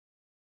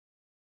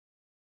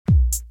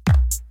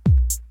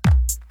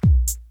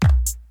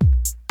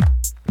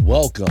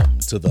Welcome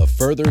to the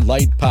Further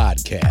Light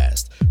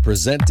Podcast,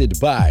 presented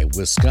by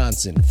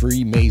Wisconsin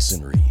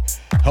Freemasonry,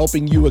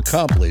 helping you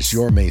accomplish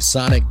your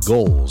Masonic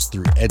goals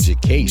through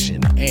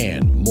education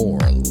and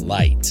more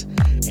light.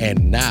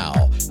 And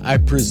now, I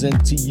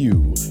present to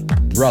you,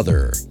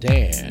 Brother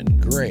Dan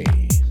Gray.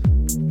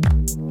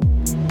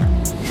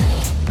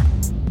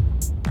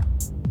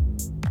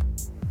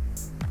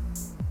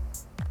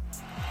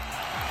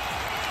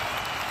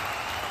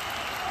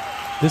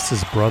 This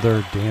is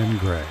Brother Dan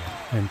Gray,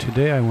 and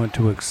today I want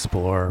to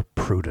explore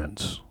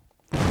prudence.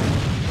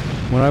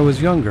 When I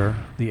was younger,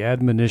 the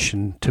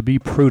admonition to be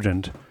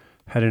prudent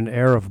had an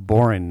air of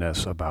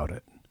boringness about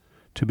it,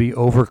 to be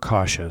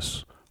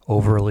overcautious,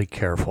 overly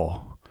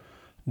careful,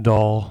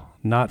 dull,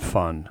 not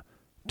fun,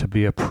 to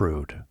be a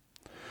prude.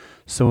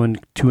 So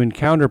to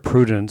encounter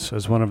prudence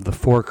as one of the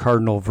four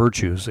cardinal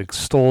virtues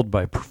extolled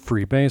by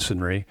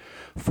Freemasonry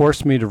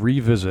forced me to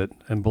revisit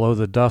and blow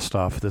the dust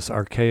off this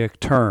archaic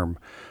term,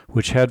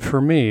 which had for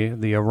me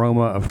the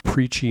aroma of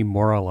preachy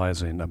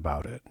moralizing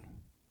about it.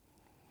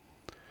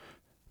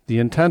 The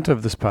intent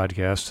of this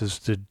podcast is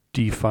to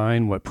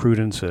define what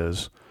prudence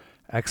is,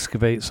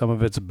 excavate some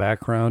of its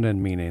background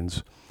and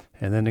meanings,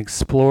 and then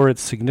explore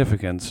its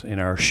significance in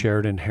our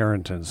shared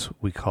inheritance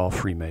we call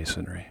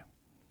Freemasonry.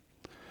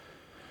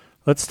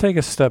 Let's take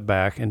a step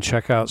back and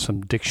check out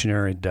some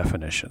dictionary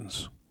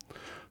definitions.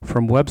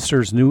 From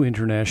Webster's New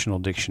International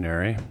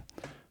Dictionary,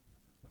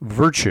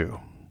 virtue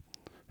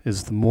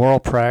is moral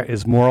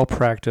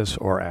practice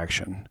or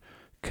action,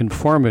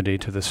 conformity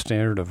to the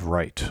standard of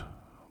right,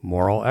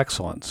 moral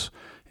excellence,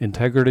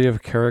 integrity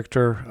of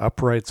character,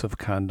 uprights of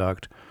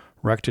conduct,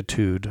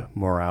 rectitude,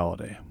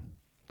 morality.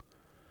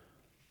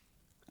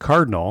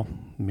 Cardinal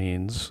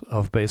means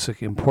of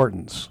basic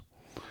importance,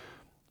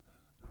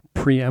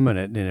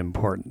 preeminent in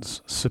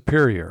importance,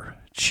 superior,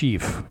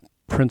 chief,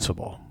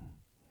 principal.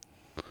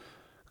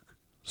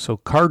 So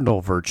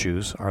cardinal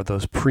virtues are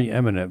those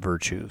preeminent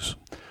virtues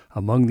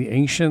among the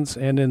ancients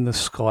and in the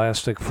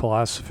scholastic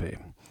philosophy: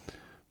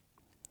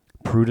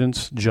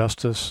 prudence,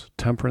 justice,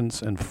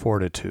 temperance, and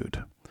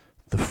fortitude,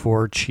 the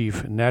four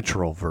chief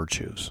natural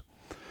virtues.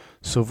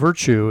 So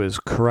virtue is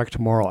correct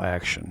moral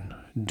action,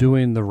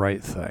 doing the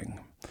right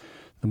thing.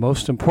 The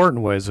most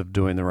important ways of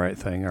doing the right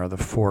thing are the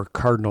four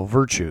cardinal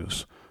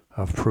virtues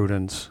of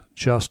prudence,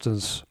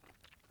 justice,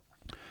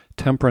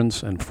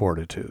 temperance, and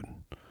fortitude,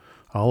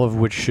 all of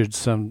which should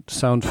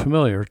sound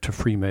familiar to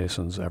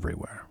Freemasons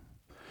everywhere.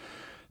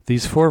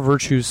 These four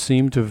virtues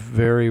seem to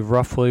very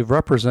roughly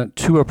represent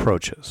two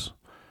approaches: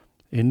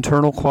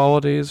 internal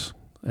qualities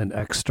and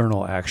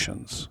external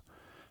actions,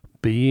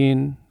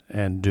 being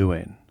and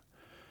doing.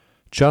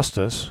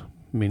 Justice,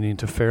 meaning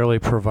to fairly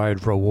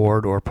provide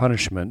reward or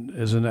punishment,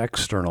 is an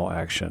external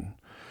action,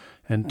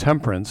 and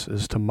temperance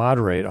is to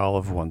moderate all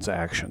of one's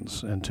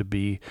actions and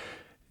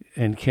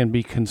can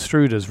be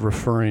construed as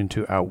referring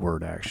to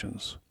outward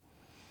actions.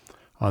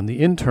 On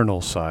the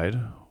internal side,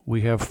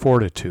 we have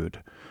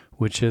fortitude,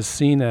 which is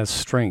seen as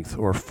strength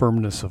or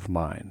firmness of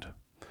mind.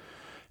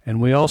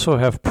 And we also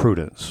have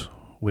prudence,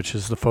 which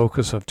is the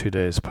focus of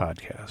today's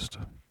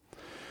podcast.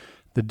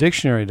 The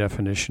dictionary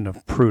definition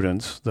of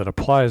prudence that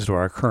applies to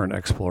our current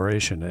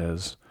exploration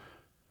is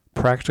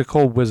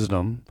practical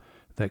wisdom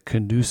that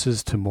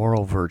conduces to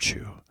moral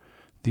virtue,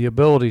 the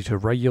ability to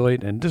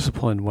regulate and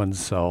discipline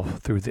oneself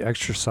through the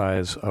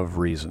exercise of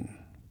reason.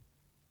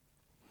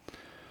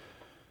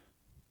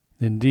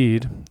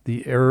 Indeed,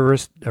 the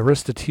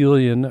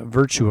Aristotelian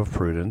virtue of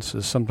prudence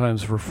is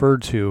sometimes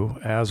referred to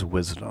as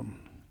wisdom.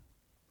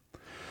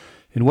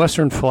 In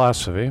Western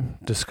philosophy,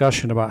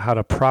 discussion about how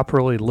to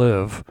properly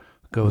live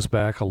goes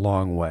back a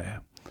long way.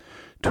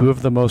 Two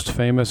of the most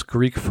famous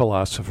Greek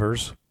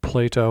philosophers,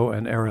 Plato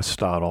and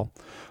Aristotle,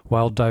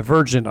 while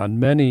divergent on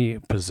many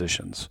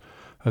positions,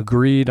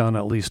 agreed on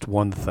at least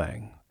one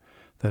thing: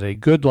 that a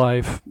good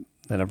life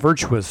and a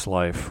virtuous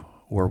life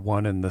were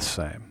one and the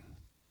same.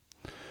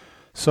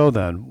 So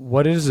then,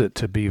 what is it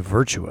to be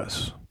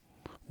virtuous?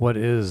 What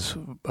is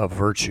a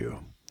virtue?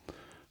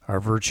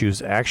 Are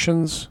virtues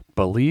actions,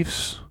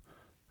 beliefs,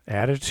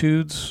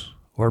 attitudes,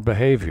 or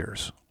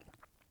behaviors?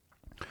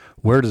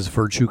 Where does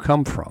virtue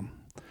come from?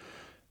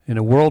 In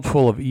a world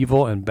full of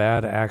evil and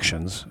bad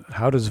actions,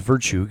 how does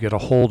virtue get a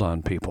hold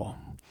on people?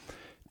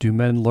 Do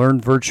men learn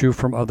virtue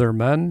from other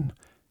men?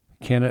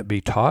 Can it be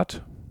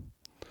taught?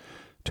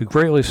 To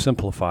greatly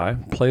simplify,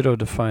 Plato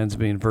defines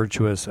being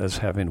virtuous as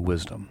having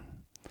wisdom.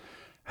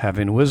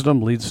 Having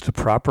wisdom leads to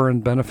proper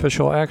and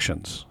beneficial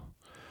actions.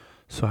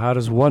 So how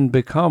does one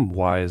become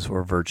wise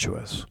or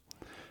virtuous?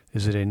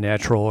 Is it a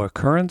natural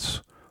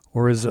occurrence,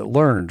 or is it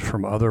learned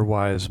from other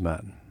wise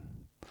men?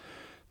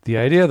 The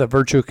idea that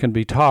virtue can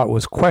be taught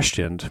was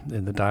questioned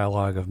in the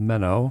Dialogue of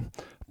Meno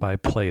by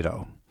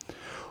Plato.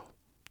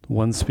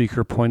 One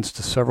speaker points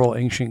to several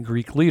ancient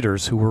Greek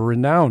leaders who were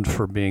renowned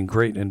for being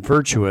great and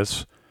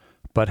virtuous,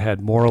 but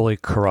had morally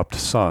corrupt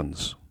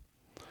sons.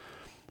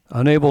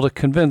 Unable to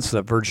convince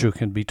that virtue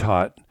can be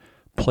taught,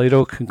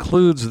 Plato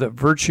concludes that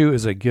virtue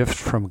is a gift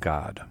from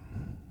God.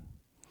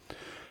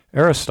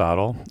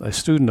 Aristotle, a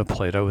student of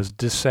Plato, is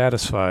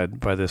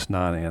dissatisfied by this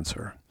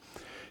non-answer.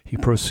 He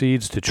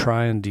proceeds to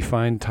try and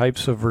define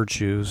types of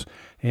virtues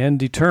and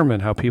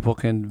determine how people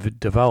can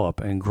develop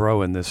and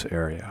grow in this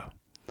area.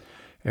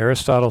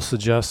 Aristotle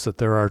suggests that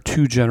there are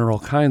two general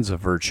kinds of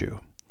virtue: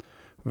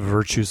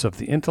 virtues of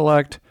the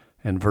intellect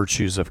and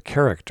virtues of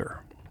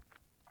character.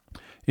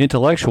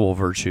 Intellectual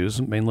virtues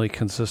mainly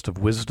consist of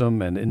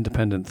wisdom and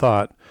independent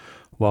thought,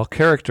 while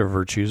character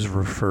virtues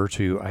refer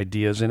to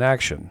ideas in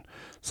action,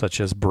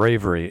 such as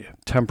bravery,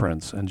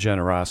 temperance, and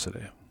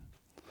generosity.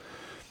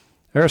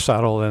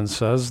 Aristotle then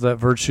says that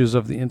virtues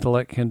of the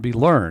intellect can be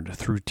learned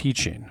through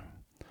teaching.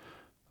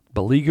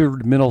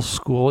 Beleaguered middle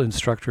school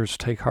instructors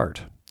take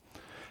heart,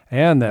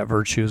 and that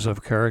virtues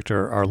of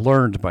character are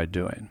learned by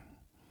doing.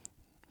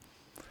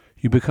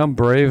 You become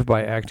brave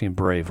by acting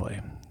bravely.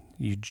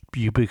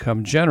 You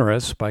become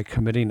generous by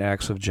committing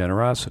acts of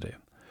generosity.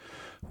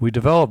 We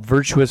develop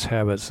virtuous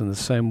habits in the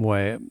same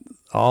way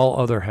all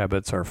other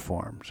habits are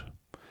formed.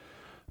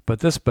 But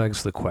this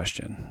begs the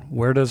question,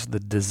 where does the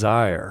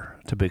desire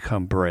to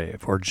become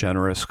brave or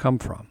generous come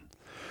from?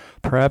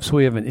 Perhaps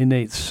we have an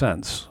innate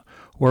sense,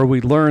 or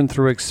we learn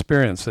through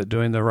experience that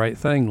doing the right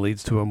thing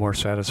leads to a more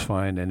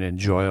satisfying and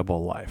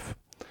enjoyable life.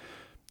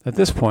 At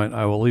this point,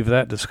 I will leave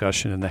that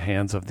discussion in the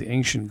hands of the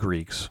ancient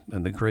Greeks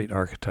and the great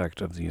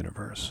architect of the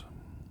universe.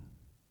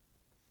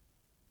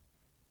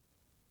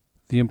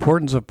 The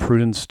importance of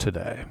prudence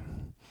today.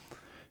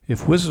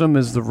 If wisdom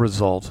is the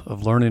result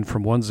of learning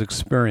from one's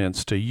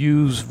experience to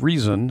use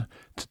reason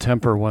to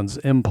temper one's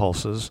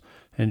impulses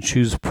and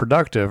choose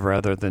productive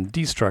rather than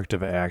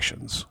destructive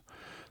actions,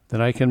 then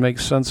I can make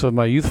sense of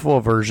my youthful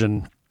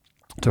aversion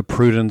to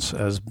prudence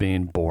as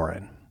being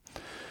boring.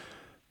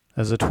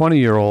 As a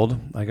 20-year-old,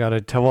 I got a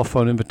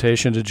telephone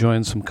invitation to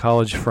join some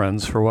college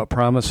friends for what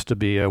promised to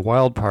be a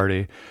wild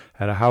party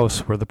at a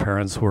house where the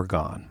parents were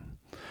gone.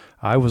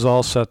 I was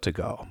all set to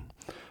go.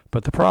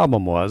 But the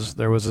problem was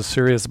there was a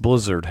serious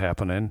blizzard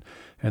happening,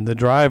 and the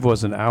drive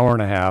was an hour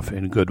and a half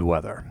in good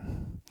weather.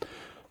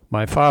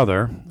 My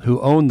father, who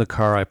owned the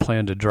car I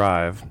planned to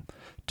drive,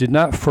 did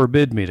not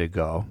forbid me to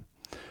go,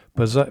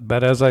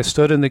 but as I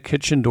stood in the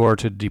kitchen door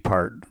to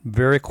depart,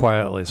 very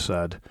quietly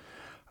said,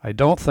 "I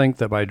don't think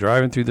that by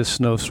driving through this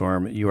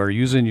snowstorm you are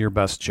using your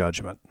best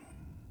judgment."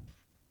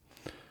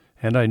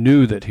 And I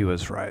knew that he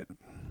was right.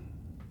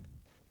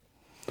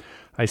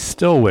 I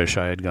still wish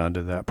I had gone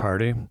to that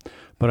party,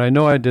 but I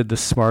know I did the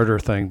smarter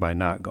thing by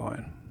not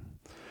going.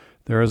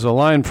 There is a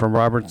line from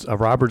a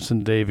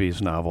Robertson Davies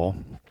novel,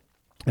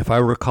 if I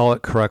recall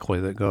it correctly,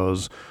 that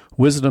goes,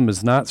 "Wisdom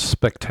is not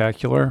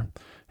spectacular,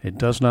 it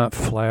does not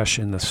flash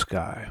in the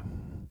sky."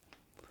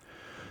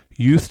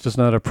 Youth does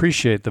not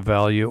appreciate the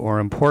value or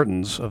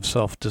importance of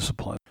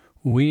self-discipline.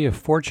 We, if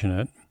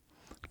fortunate,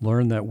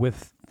 learn that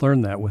with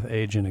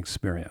age and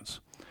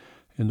experience.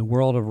 In the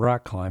world of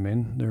rock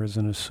climbing, there is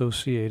an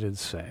associated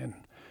saying.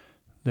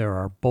 There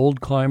are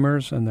bold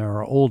climbers and there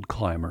are old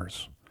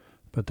climbers,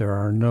 but there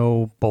are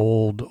no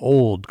bold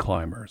old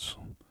climbers.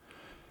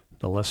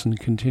 The lesson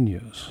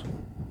continues.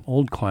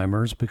 Old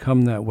climbers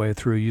become that way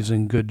through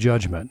using good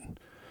judgment.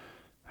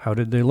 How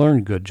did they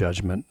learn good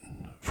judgment?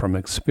 From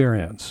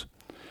experience.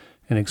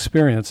 And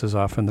experience is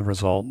often the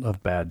result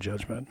of bad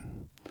judgment.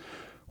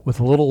 With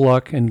a little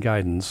luck and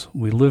guidance,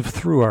 we live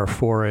through our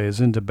forays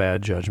into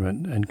bad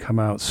judgment and come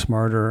out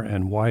smarter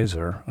and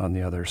wiser on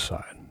the other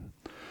side.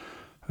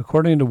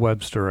 According to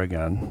Webster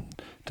again,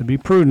 to be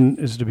prudent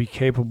is to be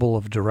capable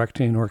of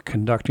directing or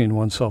conducting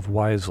oneself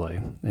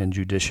wisely and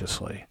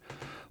judiciously,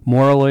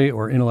 morally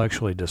or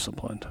intellectually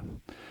disciplined.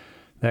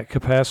 That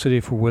capacity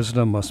for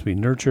wisdom must be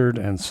nurtured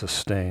and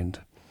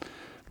sustained.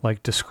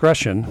 Like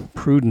discretion,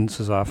 prudence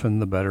is often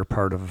the better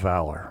part of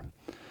valor.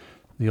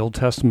 The Old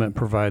Testament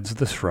provides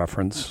this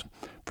reference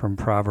from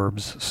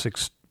Proverbs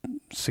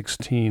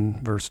 16,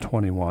 verse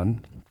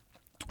 21.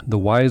 "The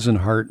wise in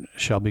heart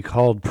shall be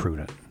called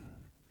prudent."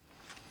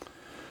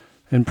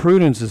 And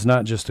prudence is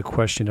not just a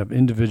question of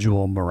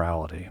individual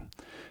morality.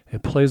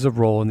 It plays a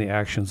role in the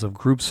actions of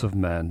groups of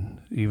men,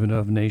 even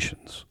of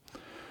nations.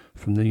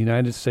 From the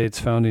United States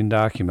founding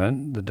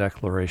document, the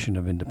Declaration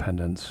of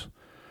Independence,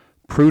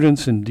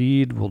 prudence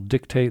indeed will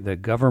dictate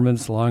that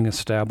governments long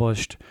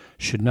established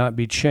should not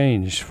be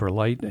changed for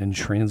light and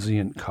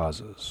transient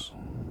causes.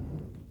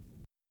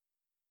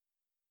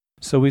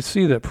 So we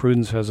see that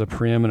prudence has a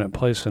preeminent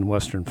place in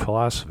Western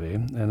philosophy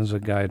and as a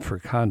guide for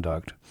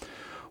conduct.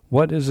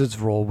 What is its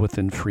role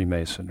within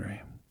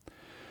Freemasonry?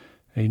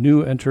 A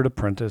new entered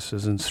apprentice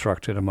is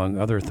instructed, among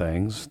other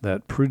things,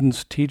 that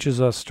prudence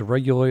teaches us to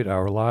regulate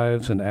our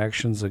lives and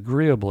actions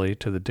agreeably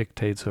to the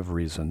dictates of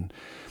reason,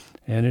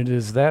 and it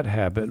is that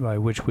habit by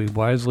which we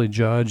wisely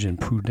judge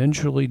and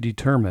prudentially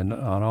determine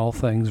on all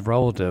things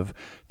relative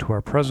to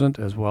our present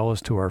as well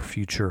as to our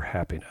future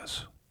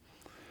happiness.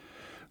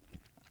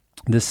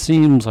 This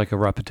seems like a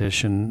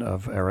repetition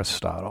of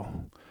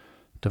Aristotle.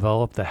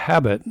 Develop the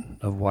habit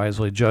of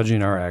wisely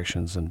judging our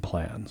actions and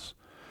plans.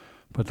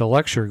 But the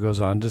lecture goes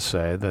on to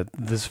say that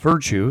this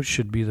virtue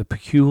should be the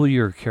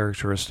peculiar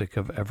characteristic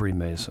of every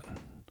Mason.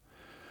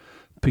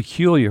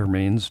 Peculiar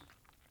means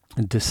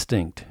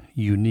distinct,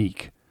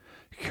 unique,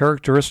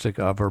 characteristic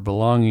of or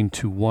belonging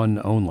to one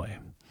only.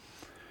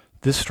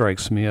 This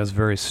strikes me as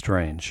very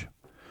strange.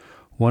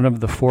 One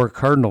of the 4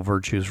 cardinal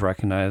virtues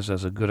recognized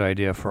as a good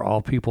idea for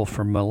all people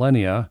for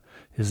millennia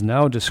is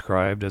now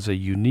described as a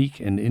unique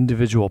and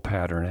individual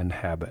pattern and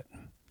habit.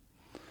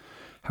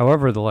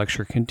 However, the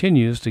lecture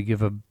continues to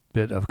give a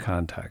bit of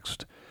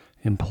context,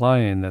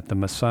 implying that the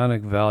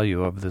Masonic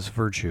value of this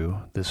virtue,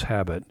 this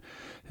habit,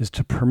 is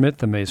to permit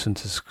the Mason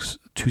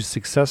to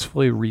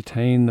successfully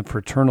retain the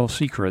fraternal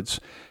secrets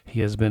he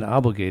has been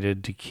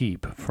obligated to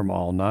keep from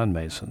all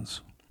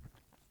non-Masons.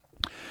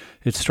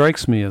 It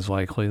strikes me as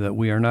likely that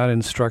we are not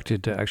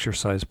instructed to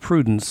exercise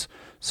prudence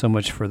so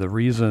much for the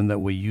reason that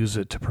we use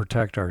it to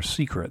protect our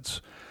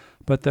secrets,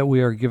 but that we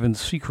are given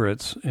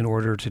secrets in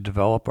order to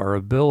develop our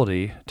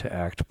ability to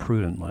act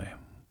prudently.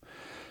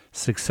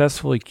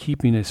 Successfully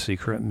keeping a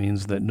secret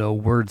means that no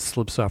word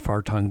slips off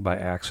our tongue by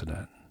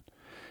accident.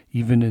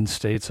 Even in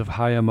states of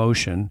high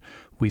emotion,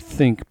 we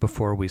think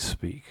before we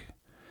speak.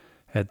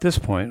 At this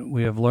point,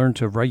 we have learned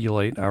to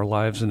regulate our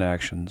lives and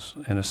actions,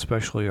 and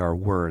especially our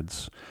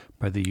words,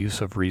 by the use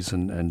of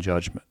reason and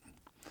judgment.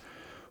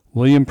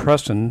 William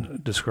Preston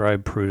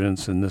described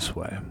prudence in this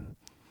way.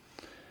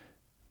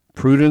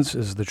 Prudence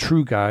is the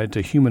true guide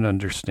to human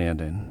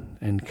understanding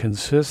and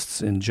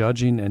consists in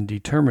judging and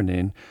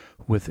determining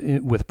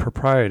with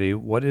propriety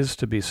what is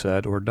to be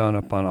said or done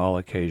upon all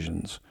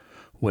occasions,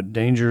 what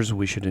dangers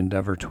we should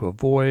endeavor to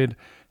avoid,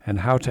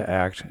 and how to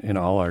act in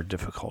all our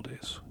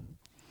difficulties.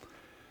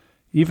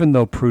 Even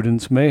though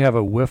prudence may have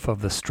a whiff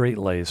of the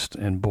straight-laced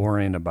and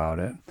boring about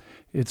it,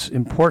 its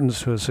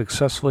importance to a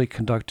successfully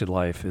conducted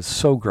life is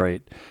so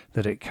great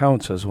that it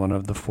counts as one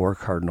of the 4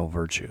 cardinal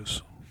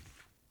virtues.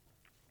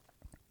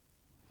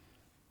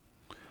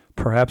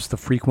 Perhaps the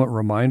frequent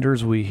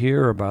reminders we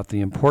hear about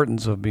the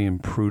importance of being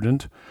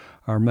prudent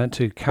are meant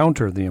to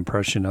counter the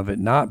impression of it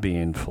not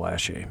being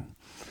flashy.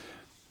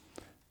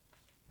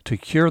 To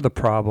cure a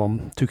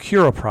problem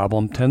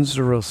tends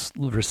to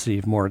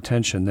receive more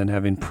attention than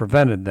having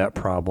prevented that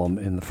problem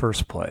in the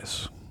first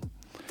place.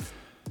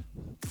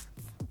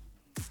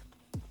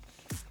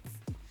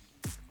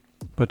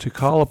 But to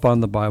call upon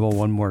the Bible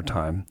one more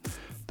time,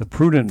 the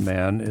prudent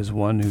man is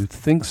one who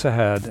thinks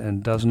ahead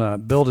and does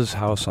not build his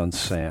house on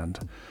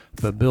sand,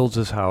 but builds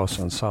his house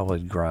on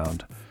solid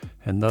ground,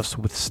 and thus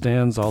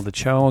withstands all the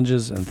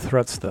challenges and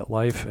threats that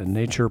life and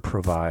nature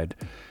provide,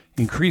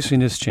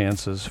 increasing his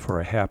chances for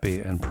a happy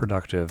and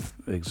productive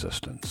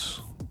existence.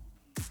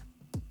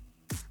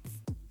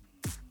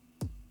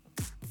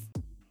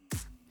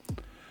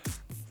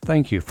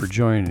 Thank you for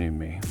joining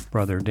me,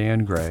 Brother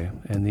Dan Gray,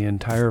 and the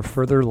entire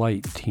Further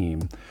Light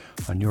team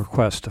on your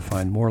quest to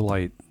find more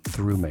light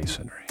through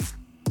Masonry.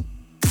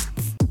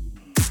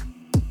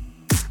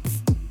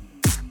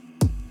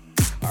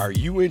 Are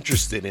you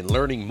interested in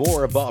learning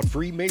more about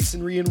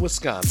Freemasonry in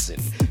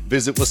Wisconsin?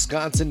 Visit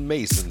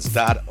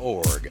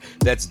wisconsinmasons.org.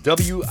 That's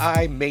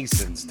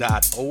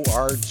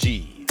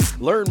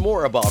wimasons.org. Learn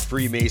more about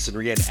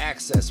Freemasonry and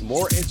access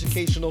more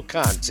educational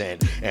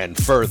content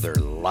and further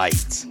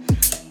light.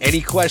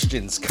 Any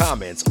questions,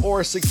 comments,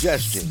 or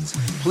suggestions,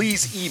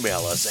 please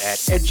email us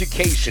at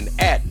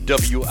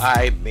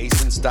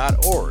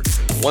education@wimasons.org.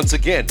 Once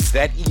again,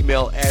 that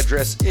email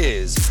address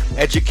is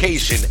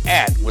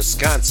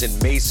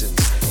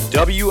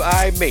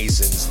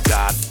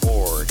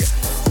education@wisconsinmasons.wimasons.org.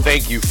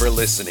 Thank you for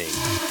listening.